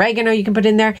like oregano, you can put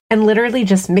in there, and literally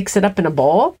just mix it up in a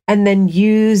bowl and then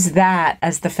use that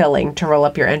as the filling to roll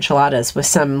up your enchiladas with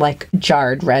some like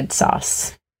jarred red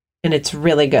sauce. and it's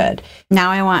really good.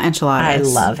 Now I want enchiladas.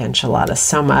 I love enchiladas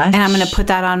so much. And I'm going to put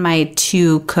that on my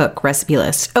to cook recipe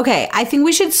list. Okay, I think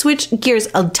we should switch gears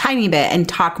a tiny bit and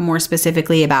talk more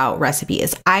specifically about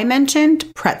recipes. I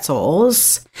mentioned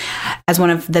pretzels as one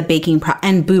of the baking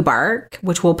and boobark,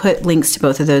 which we'll put links to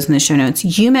both of those in the show notes.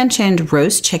 You mentioned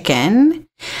roast chicken.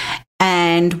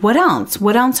 And what else?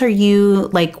 What else are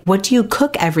you like? What do you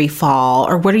cook every fall?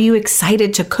 Or what are you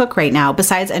excited to cook right now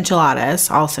besides enchiladas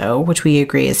also, which we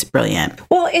agree is brilliant?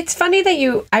 Well, it's funny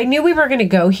that I knew we were going to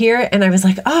go here and I was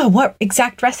like, oh, what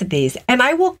exact recipes? And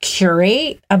I will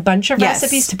curate a bunch of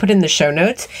recipes to put in the show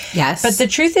notes. Yes. But the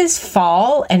truth is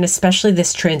fall, and especially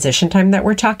this transition time that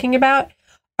we're talking about,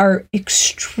 are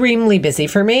extremely busy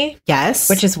for me.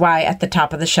 Yes. Which is why at the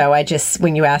top of the show,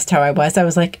 when you asked how I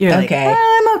was like, You're okay. Like,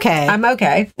 I'm okay. I'm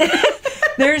okay.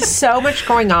 There's so much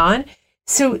going on.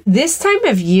 So this time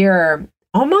of year,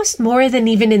 almost more than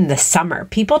even in the summer,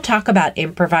 people talk about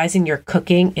improvising your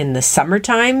cooking in the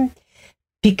summertime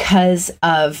because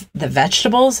of the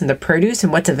vegetables and the produce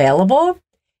and what's available.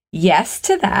 Yes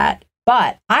to that.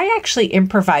 But I actually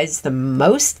improvise the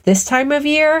most this time of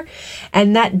year,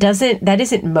 and that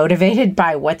isn't motivated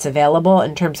by what's available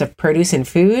in terms of produce and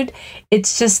food.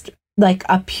 It's just like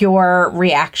a pure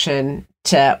reaction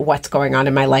to what's going on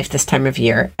in my life this time of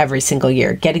year, every single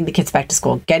year, getting the kids back to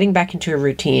school, getting back into a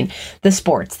routine, the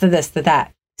sports, the this, the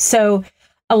that. So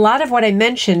a lot of what I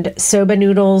mentioned, soba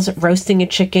noodles, roasting a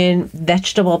chicken,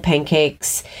 vegetable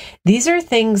pancakes, these are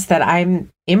things that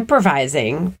I'm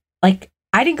improvising. Like,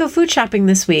 I didn't go food shopping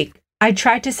this week. I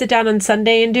tried to sit down on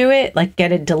Sunday and do it, like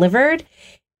get it delivered.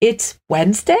 It's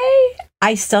Wednesday.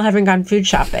 I still haven't gone food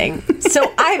shopping. So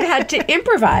I've had to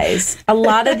improvise. A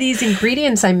lot of these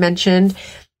ingredients I mentioned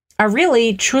are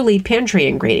really, truly pantry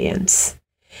ingredients.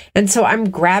 And so I'm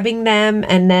grabbing them,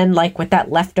 and then like with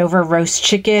that leftover roast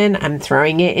chicken, I'm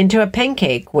throwing it into a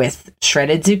pancake with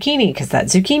shredded zucchini, because that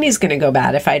zucchini is going to go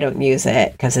bad if I don't use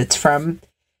it, because it's from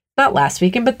not last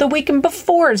weekend, but the weekend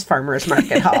before's farmer's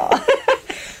market haul.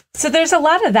 So there's a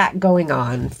lot of that going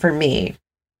on for me.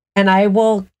 And I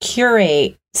will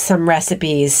curate some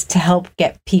recipes to help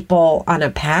get people on a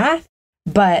path.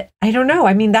 But I don't know.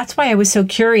 I mean, that's why I was so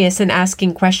curious and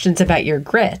asking questions about your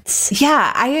grits.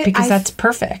 Yeah, because that's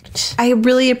perfect. I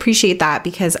really appreciate that,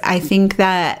 because I think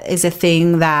that is a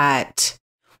thing that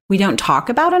we don't talk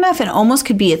about enough, and almost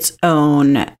could be its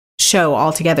own show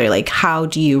altogether. Like, how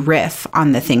do you riff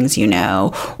on the things you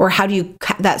know? Or how do you,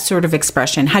 that sort of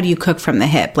expression, how do you cook from the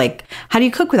hip? Like, how do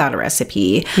you cook without a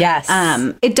recipe? Yes.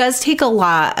 It does take a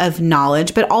lot of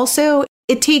knowledge, but also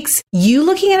it takes you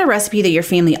looking at a recipe that your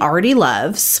family already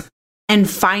loves and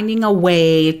finding a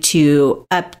way to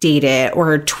update it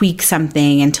or tweak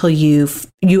something until you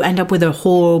end up with a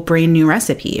whole brand new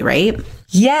recipe, right?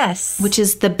 Yes. Which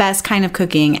is the best kind of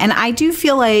cooking. And I do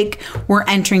feel like we're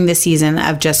entering the season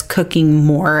of just cooking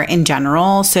more in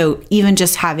general. So even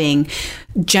just having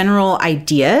general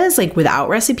ideas, like without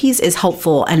recipes, is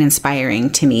helpful and inspiring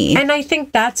to me. And I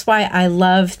think that's why I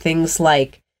love things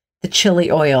like the chili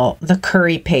oil, the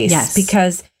curry paste, yes.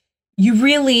 Because you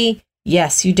really,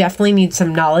 yes, you definitely need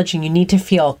some knowledge and you need to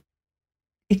feel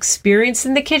experienced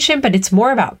in the kitchen, but it's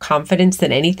more about confidence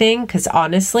than anything. Because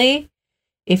honestly,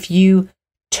 if you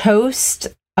toast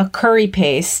a curry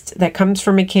paste that comes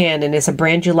from a can and is a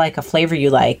brand you like, a flavor you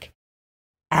like,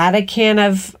 add a can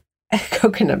of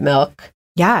coconut milk.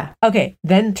 Yeah. Okay.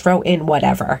 Then throw in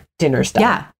whatever. Dinner's done.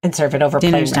 Yeah. And serve it over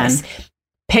Dinner's plain rice. done.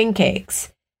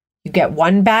 Pancakes. You get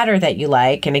one batter that you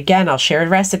like. And again, I'll share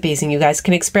recipes and you guys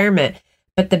can experiment.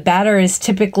 But the batter is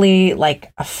typically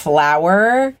like a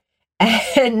flour.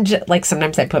 And like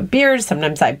sometimes I put beer,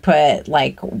 sometimes I put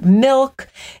like milk.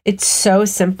 It's so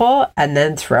simple. And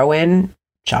then throw in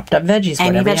chopped up veggies,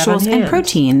 any vegetables and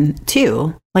protein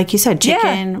too. Like you said,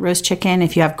 chicken, Yeah. roast chicken.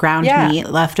 If you have ground Yeah. meat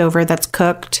left over that's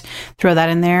cooked, throw that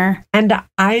in there. And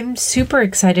I'm super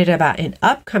excited about an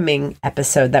upcoming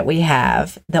episode that we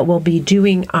have that we'll be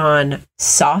doing on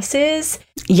sauces.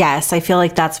 Yes, I feel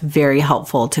like that's very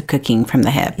helpful to cooking from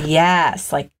the hip.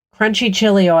 Yes, like crunchy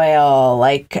chili oil,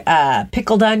 like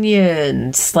pickled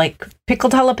onions, like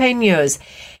pickled jalapenos.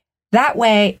 That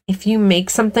way, if you make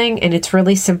something and it's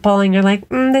really simple and you're like,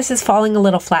 this is falling a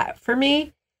little flat for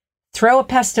me, throw a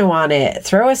pesto on it,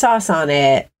 throw a sauce on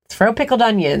it, Throw pickled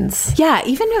onions. Yeah,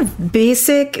 even a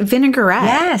basic vinaigrette.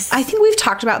 Yes. I think we've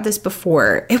talked about this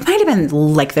before. It might have been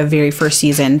like the very first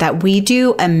season that we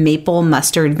do a maple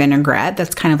mustard vinaigrette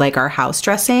that's kind of like our house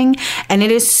dressing. And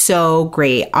it is so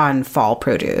great on fall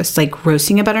produce, like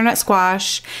roasting a butternut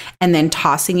squash and then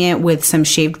tossing it with some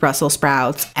shaved Brussels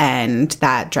sprouts and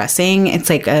that dressing. It's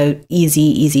like a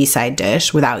easy side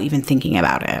dish without even thinking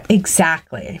about it.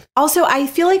 Exactly. Also, I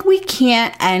feel like we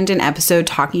can't end an episode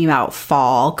talking about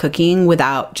fall cooking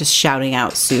without just shouting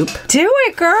out soup. Do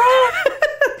it, girl.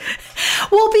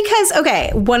 Well, because,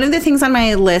 okay, one of the things on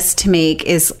my list to make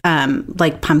is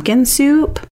like pumpkin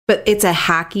soup, but it's a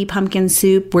hacky pumpkin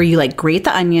soup where you like grate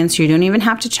the onions so you don't even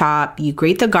have to chop. You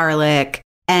grate the garlic.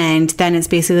 And then it's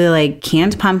basically like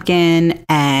canned pumpkin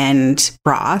and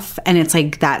broth. And it's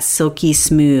like that silky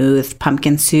smooth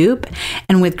pumpkin soup.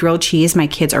 And with grilled cheese, my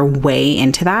kids are way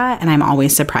into that. And I'm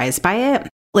always surprised by it.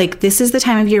 Like, this is the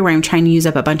time of year where I'm trying to use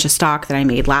up a bunch of stock that I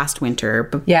made last winter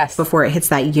before it hits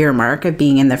that year mark of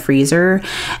being in the freezer.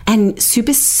 And soup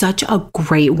is such a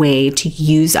great way to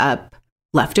use up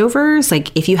leftovers.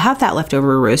 Like, if you have that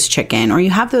leftover roast chicken or you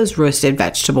have those roasted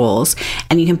vegetables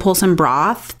and you can pull some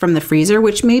broth from the freezer,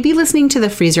 which maybe listening to the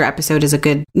freezer episode is a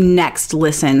good next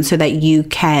listen so that you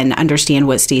can understand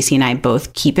what Stacey and I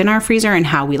both keep in our freezer and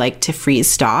how we like to freeze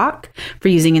stock for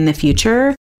using in the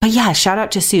future. But yeah, shout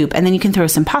out to soup. And then you can throw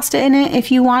some pasta in it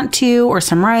if you want to, or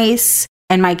some rice.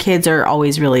 And my kids are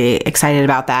always really excited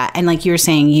about that. And like you were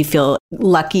saying, you feel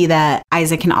lucky that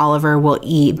Isaac and Oliver will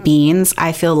eat beans.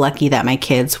 I feel lucky that my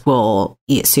kids will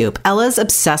eat soup. Ella's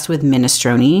obsessed with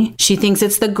minestrone. She thinks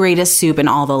it's the greatest soup in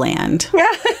all the land.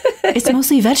 It's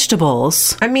mostly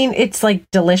vegetables. I mean, it's like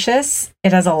delicious.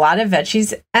 It has a lot of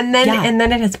veggies. And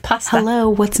then it has pasta. Hello,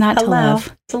 what's not to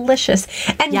love? Delicious.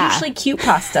 And usually cute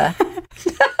pasta.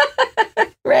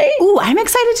 Right? Ooh, I'm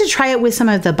excited to try it with some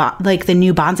of the the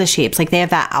new Bonza shapes. Like they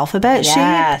have that alphabet shape.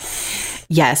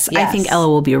 Yes. I think Ella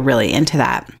will be really into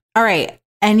that. All right.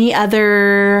 Any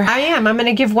other? I am. I'm going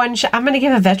to give I'm going to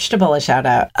give a vegetable a shout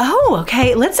out. Oh,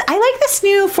 okay. I like this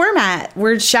new format.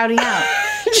 We're shouting out.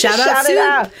 Shout out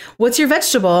soup. What's your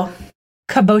vegetable?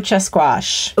 Kabocha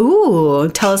squash. Ooh,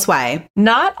 tell us why.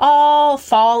 Not all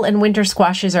fall and winter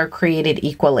squashes are created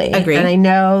equally. Agree. And I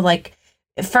know, like,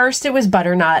 first it was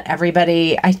butternut.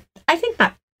 Everybody, I think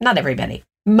not everybody.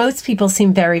 Most people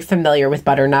seem very familiar with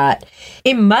butternut.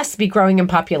 It must be growing in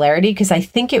popularity because I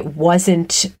think it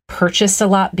wasn't purchased a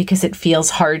lot because it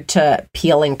feels hard to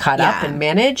peel and cut up and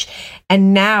manage.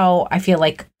 And now I feel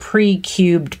like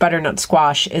pre-cubed butternut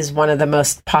squash is one of the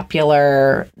most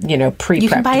popular, pre-prepped You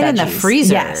can buy it in the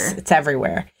freezer. Yes, it's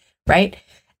everywhere, right?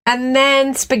 And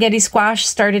then spaghetti squash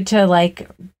started to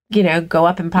go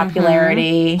up in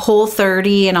popularity. Whole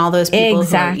 30 and all those people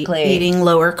who are eating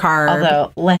lower carb.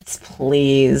 Although, let's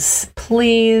please,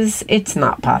 it's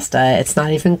not pasta. It's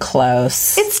not even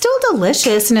close. It's still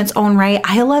delicious in its own right.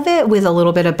 I love it with a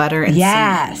little bit of butter and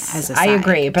cinnamon as a side. I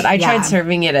agree. But I tried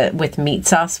serving it with meat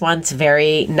sauce once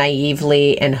very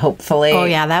naively and hopefully. Oh,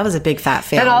 yeah. That was a big fat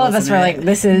fail. And all of us were like,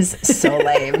 this is so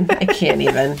lame. I can't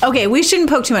even. Okay. We shouldn't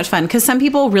poke too much fun because some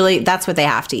people really, that's what they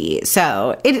have to eat.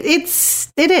 So it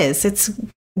is. It's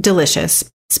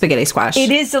delicious spaghetti squash.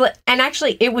 It is. And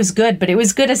actually, it was good, but it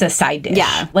was good as a side dish.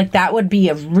 Yeah. Like that would be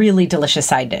a really delicious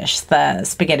side dish, the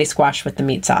spaghetti squash with the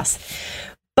meat sauce.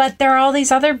 But there are all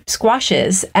these other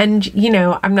squashes. And,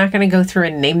 I'm not going to go through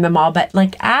and name them all, but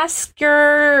ask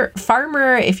your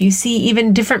farmer if you see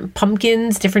even different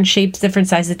pumpkins, different shapes, different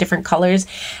sizes, different colors.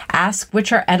 Ask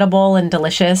which are edible and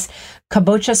delicious.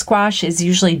 Kabocha squash is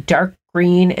usually dark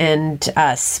green and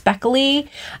speckly.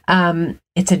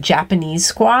 It's a Japanese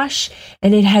squash,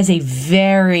 and it has a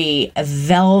very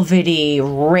velvety,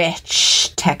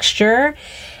 rich texture.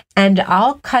 And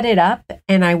I'll cut it up,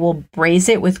 and I will braise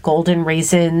it with golden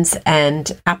raisins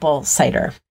and apple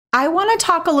cider. I want to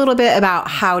talk a little bit about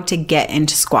how to get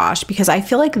into squash because I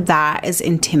feel like that is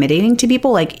intimidating to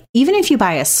people. Like, even if you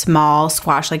buy a small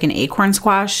squash, like an acorn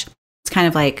squash, it's kind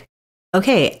of like,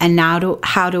 okay, and now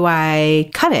how do I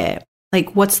cut it?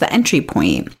 Like, what's the entry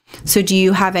point? So do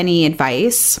you have any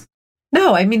advice?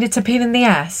 No, I mean, it's a pain in the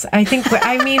ass.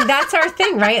 That's our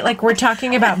thing, right? Like, we're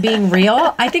talking about being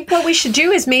real. I think what we should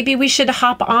do is maybe we should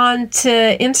hop on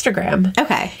to Instagram.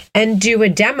 Okay. And do a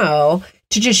demo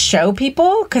to just show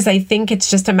people, because I think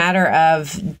it's just a matter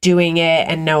of doing it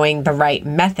and knowing the right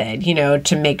method,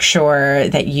 to make sure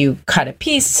that you cut a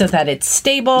piece so that it's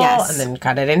stable and then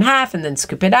cut it in half and then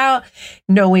scoop it out,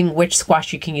 knowing which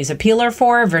squash you can use a peeler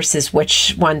for versus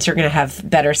which ones you're going to have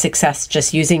better success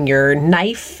just using your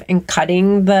knife and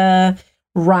cutting the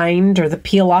rind or the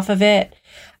peel off of it.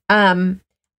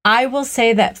 I will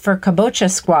say that for kabocha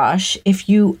squash, if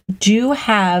you do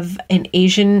have an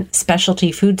Asian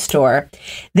specialty food store,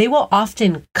 they will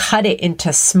often cut it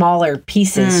into smaller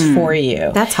pieces for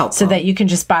you. That's helpful. So that you can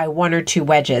just buy 1 or 2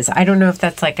 wedges. I don't know if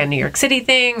that's like a New York City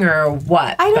thing or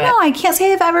what. I don't know. I can't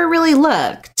say I've ever really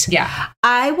looked. Yeah.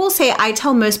 I will say I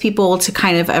tell most people to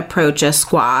kind of approach a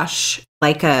squash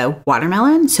like a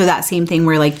watermelon. So that same thing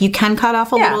where like you can cut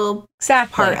off a little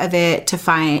part of it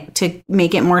to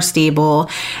make it more stable,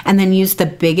 and then use the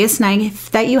biggest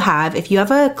knife that you have. If you have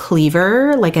a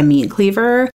cleaver, like a meat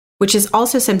cleaver, which is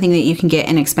also something that you can get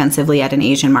inexpensively at an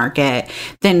Asian market,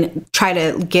 then try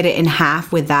to get it in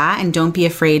half with that, and don't be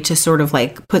afraid to sort of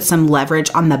like put some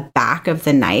leverage on the back of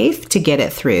the knife to get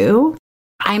it through.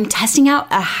 I'm testing out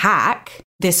a hack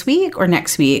this week or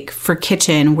next week for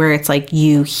kitchen where it's like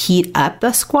you heat up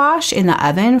the squash in the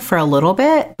oven for a little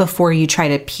bit before you try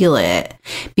to peel it,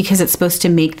 because it's supposed to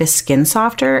make the skin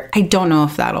softer. I don't know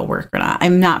if that'll work or not.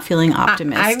 I'm not feeling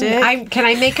optimistic. Can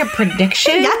I make a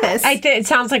prediction? Yes. It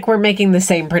sounds like we're making the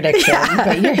same prediction.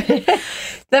 But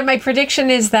that my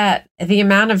prediction is that the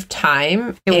amount of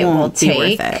time it will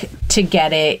take to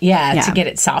get it, to get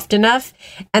it soft enough.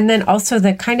 And then also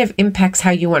that kind of impacts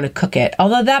how you want to cook it.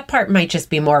 Although that part might just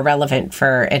be more relevant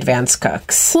for advanced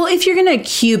cooks. Well, if you're going to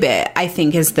cube it, I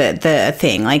think is the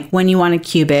thing. Like when you want to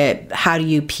cube it, how do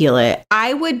you peel it?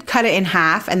 I would cut it in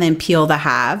half and then peel the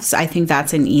halves. I think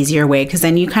that's an easier way, because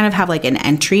then you kind of have like an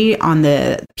entry on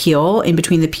the peel, in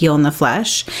between the peel and the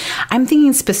flesh. I'm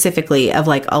thinking specifically of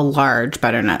like a large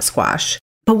butternut squash.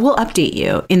 But we'll update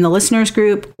you in the listeners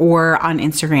group or on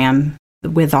Instagram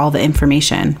with all the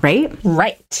information, right?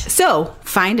 Right. So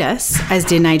find us as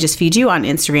Didn't I Just Feed You on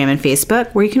Instagram and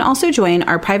Facebook, where you can also join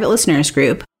our private listeners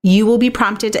group. You will be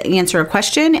prompted to answer a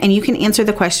question, and you can answer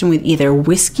the question with either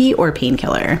whiskey or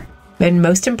painkiller. And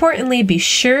most importantly, be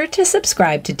sure to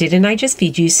subscribe to Didn't I Just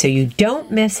Feed You so you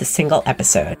don't miss a single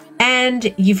episode.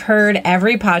 And you've heard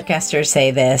every podcaster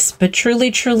say this, but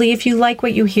truly, if you like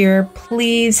what you hear,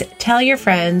 please tell your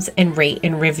friends and rate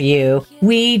and review.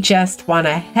 We just want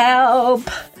to help.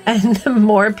 And the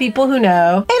more people who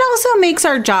know, it also makes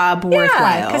our job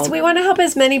worthwhile. Because we want to help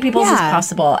as many people as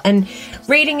possible. And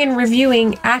rating and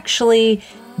reviewing actually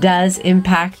does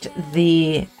impact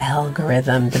the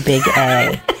algorithm, the big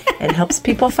A. And helps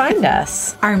people find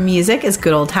us. Our music is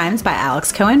Good Old Times by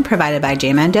Alex Cohen, provided by Jay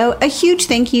Mendo. A huge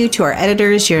thank you to our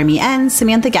editors, Jeremy N.,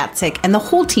 Samantha Gatzik, and the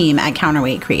whole team at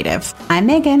Counterweight Creative. I'm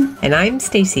Megan. And I'm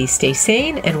Stacy. Stay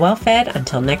sane and well-fed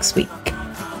until next week.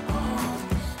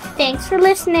 Thanks for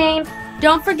listening.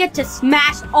 Don't forget to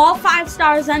smash all 5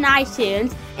 stars on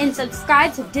iTunes and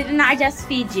subscribe to Didn't I Just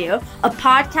Feed You, a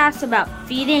podcast about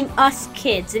feeding us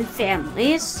kids and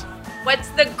families. What's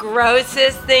the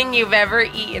grossest thing you've ever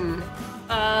eaten?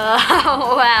 A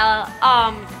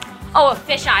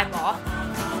fish eyeball.